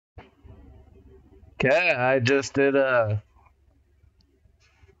Okay, I just did a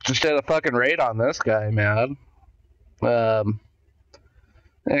fucking raid on this guy, man. Um,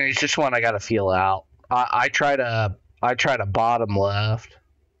 and he's just one I gotta feel out. I try to bottom left.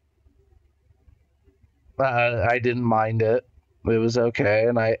 I didn't mind it. It was okay,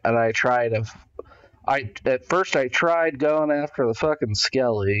 and I tried to. I at first I tried going after the fucking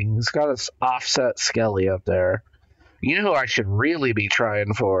Skelly. He's got his offset Skelly up there. You know who I should really be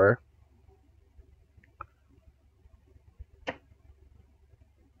trying for?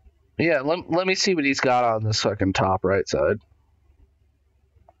 Yeah, let me see what he's got on this fucking top right side.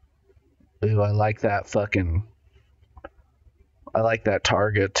 Ooh, I like that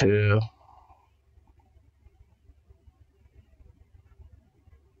target too.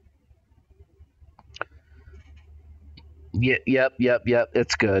 Yep.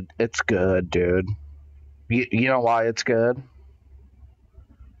 It's good. It's good, dude. You know why it's good?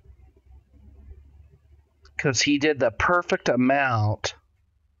 Because he did the perfect amount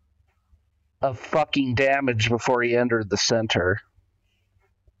of fucking damage before he entered the center.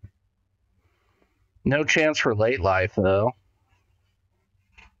 No chance for late life, though.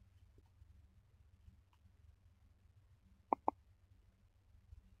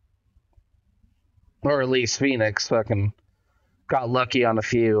 Or at least Phoenix fucking got lucky on a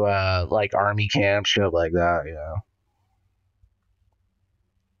few, like, army camps, shit like that, you know.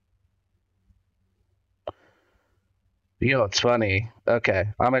 You know what's funny? Okay,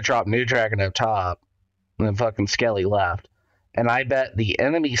 I'm gonna drop New Dragon up top, and then fucking Skelly left. And I bet the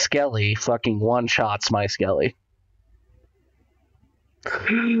enemy Skelly fucking one-shots my Skelly.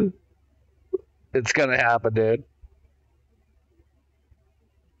 It's gonna happen, dude.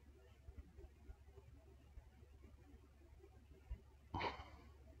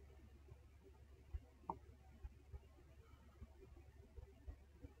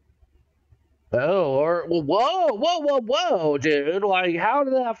 Oh, or whoa, dude! Like, how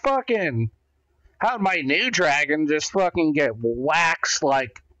did my new dragon just fucking get waxed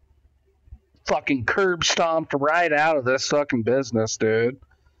like fucking curb stomped right out of this fucking business, dude?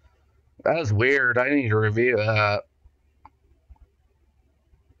 That was weird. I need to review that.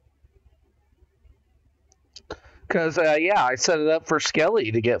 Cause yeah, I set it up for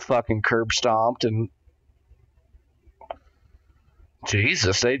Skelly to get fucking curb stomped, and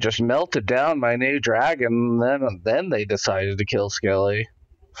Jesus, they just melted down my new dragon. And then they decided to kill Skelly.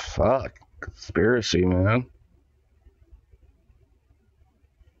 Fuck, conspiracy, man.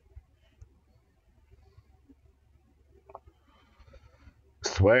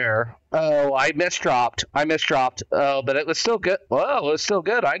 Swear. Oh, I misdropped. Oh, but it was still good. Well, it was still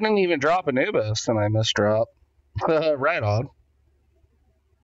good. I didn't even drop Anubis, and I misdropped. Right on.